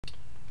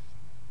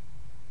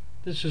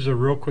This is a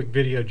real quick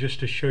video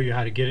just to show you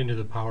how to get into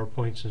the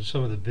PowerPoints and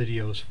some of the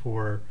videos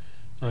for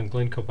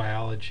Glencoe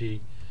Biology.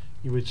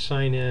 You would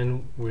sign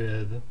in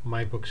with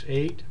MyBooks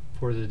 8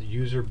 for the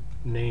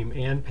username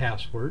and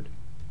password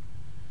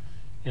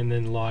and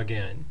then log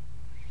in.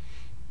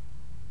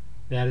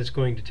 That is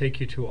going to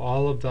take you to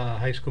all of the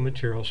high school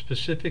material.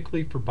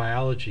 Specifically for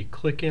biology,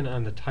 click in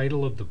on the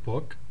title of the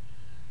book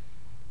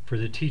for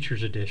the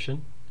teacher's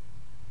edition,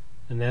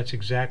 and that's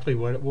exactly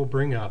what it will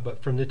bring up.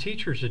 But from the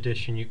teacher's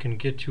edition you can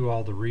get to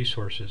all the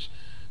resources.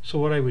 So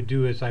what I would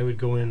do is I would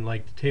go in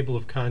like the table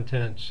of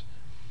contents.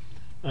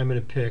 I'm going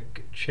to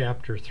pick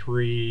chapter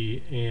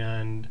 3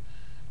 and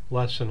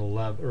lesson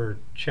 11 or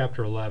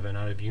chapter 11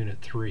 out of unit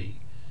 3.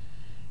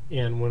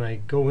 And when I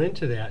go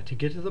into that, to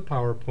get to the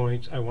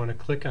PowerPoints, I want to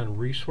click on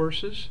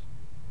resources,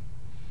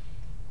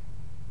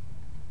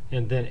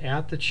 and then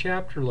at the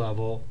chapter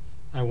level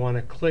I want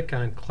to click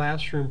on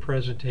classroom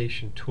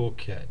presentation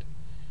toolkit.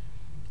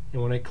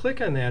 And when I click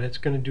on that, it's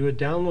going to do a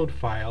download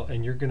file,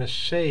 and you're going to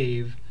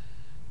save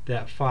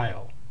that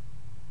file.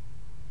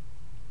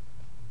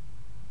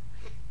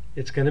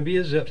 It's going to be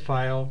a zip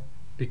file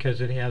because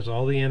it has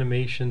all the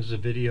animations, the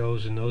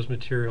videos, and those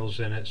materials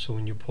in it. So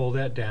when you pull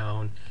that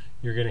down,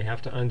 you're going to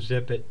have to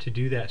unzip it. To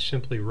do that,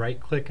 simply right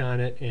click on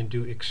it and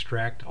do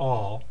extract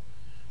all.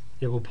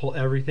 It will pull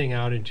everything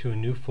out into a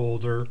new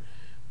folder.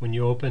 When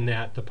you open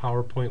that, the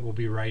PowerPoint will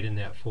be right in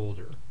that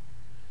folder.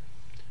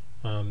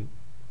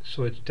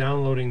 So it's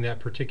downloading that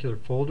particular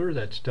folder.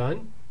 That's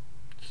done.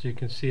 So you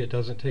can see it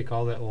doesn't take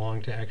all that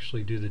long to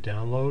actually do the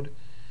download.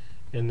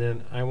 And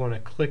then I want to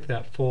click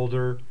that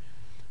folder.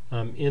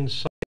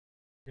 Inside,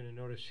 you're going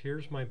to notice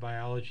here's my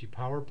biology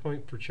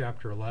PowerPoint for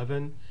chapter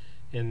 11,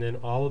 and then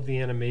all of the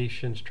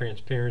animations,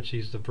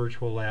 transparencies, the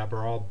virtual lab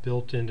are all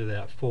built into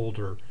that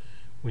folder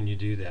when you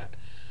do that.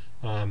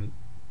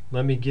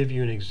 Let me give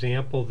you an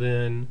example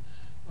then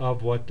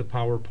of what the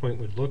PowerPoint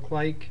would look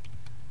like.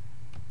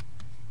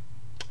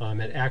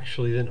 It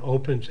actually then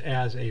opens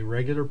as a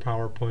regular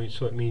PowerPoint,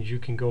 so it means you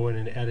can go in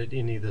and edit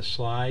any of the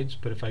slides.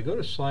 But if I go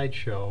to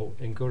slideshow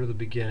and go to the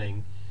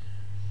beginning,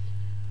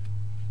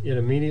 it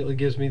immediately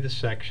gives me the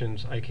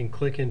sections. I can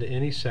click into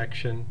any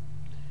section.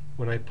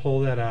 When I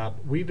pull that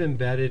up, we've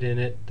embedded in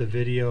it the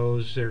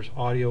videos. There's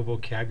audio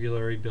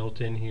vocabulary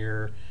built in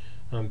here,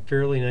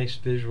 fairly nice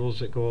visuals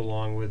that go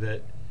along with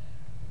it,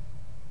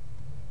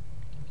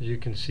 as you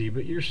can see,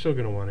 but you're still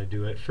going to want to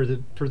do it. For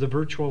the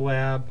virtual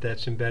lab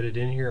that's embedded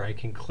in here, I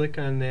can click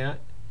on that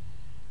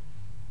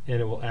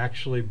and it will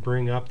actually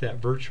bring up that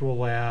virtual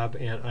lab,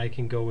 and I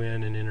can go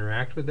in and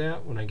interact with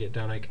that. When I get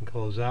done, I can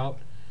close out.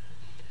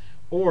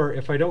 Or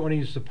if I don't want to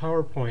use the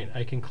PowerPoint,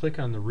 I can click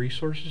on the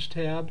resources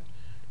tab,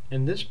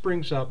 and this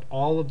brings up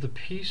all of the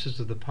pieces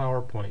of the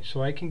PowerPoint.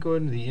 So I can go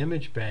into the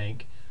image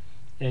bank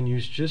and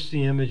use just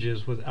the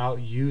images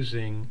without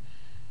using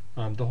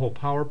the whole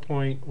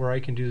PowerPoint, or I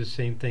can do the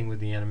same thing with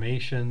the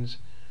animations.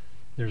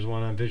 There's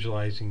one on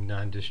visualizing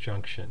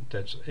non-disjunction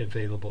that's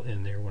available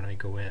in there when I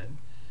go in.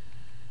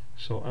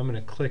 So I'm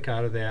going to click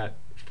out of that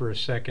for a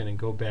second and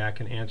go back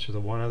and answer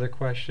the one other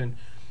question.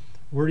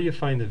 Where do you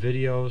find the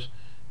videos?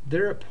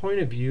 They're at point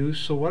of view.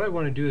 So what I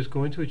want to do is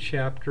go into a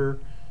chapter,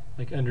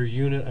 like under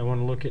unit, I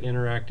want to look at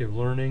interactive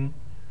learning.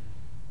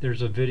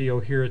 There's a video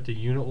here at the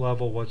unit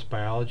level. What's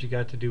biology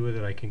got to do with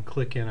it? I can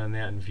click in on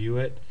that and view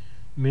it.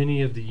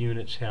 Many of the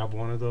units have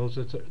one of those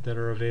that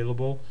are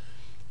available.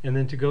 And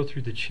then to go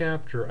through the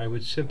chapter, I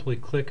would simply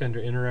click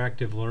under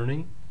interactive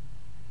learning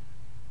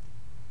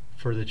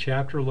for the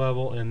chapter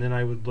level, and then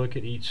I would look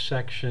at each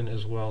section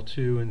as well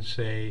too and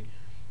say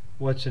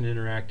what's an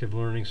interactive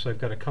learning. So I've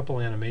got a couple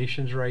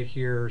animations right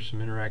here, some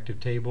interactive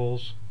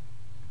tables.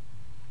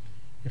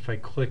 If I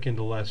click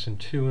into lesson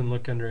 2 and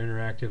look under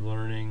interactive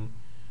learning,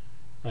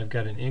 I've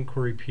got an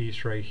inquiry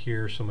piece right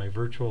here, so my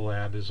virtual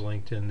lab is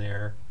linked in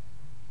there.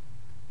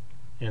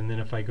 And then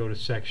if I go to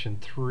section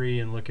 3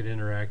 and look at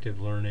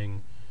interactive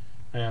learning,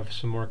 I have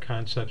some more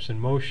concepts in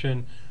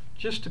motion.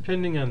 Just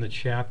depending on the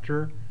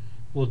chapter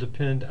will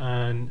depend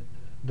on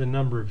the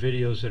number of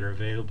videos that are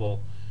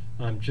available.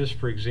 Just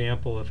for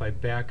example, if I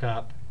back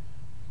up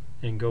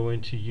and go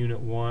into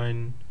unit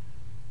 1,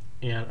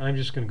 and I'm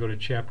just going to go to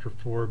chapter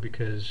 4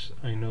 because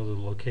I know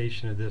the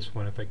location of this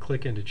one. If I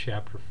click into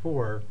chapter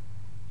 4,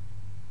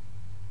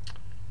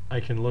 I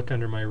can look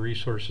under my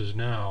resources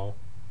now.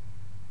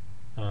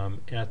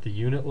 At the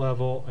unit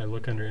level, I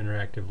look under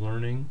interactive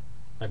learning.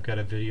 I've got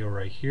a video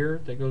right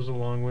here that goes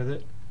along with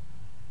it.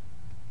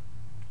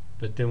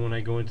 But then when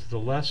I go into the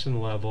lesson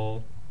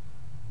level,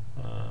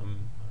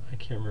 I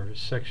can't remember if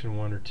it's section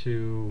 1 or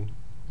 2.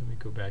 Let me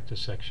go back to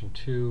section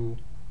 2.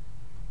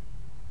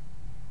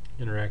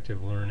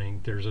 Interactive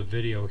learning. There's a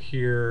video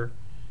here,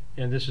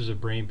 and this is a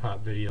brain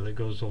pop video that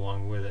goes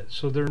along with it.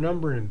 So they're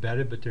numbered and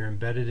embedded, but they're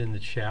embedded in the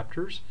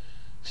chapters,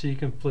 so you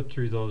can flip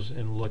through those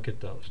and look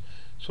at those.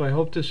 So I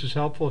hope this is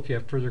helpful. If you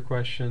have further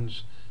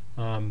questions,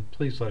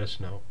 please let us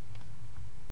know.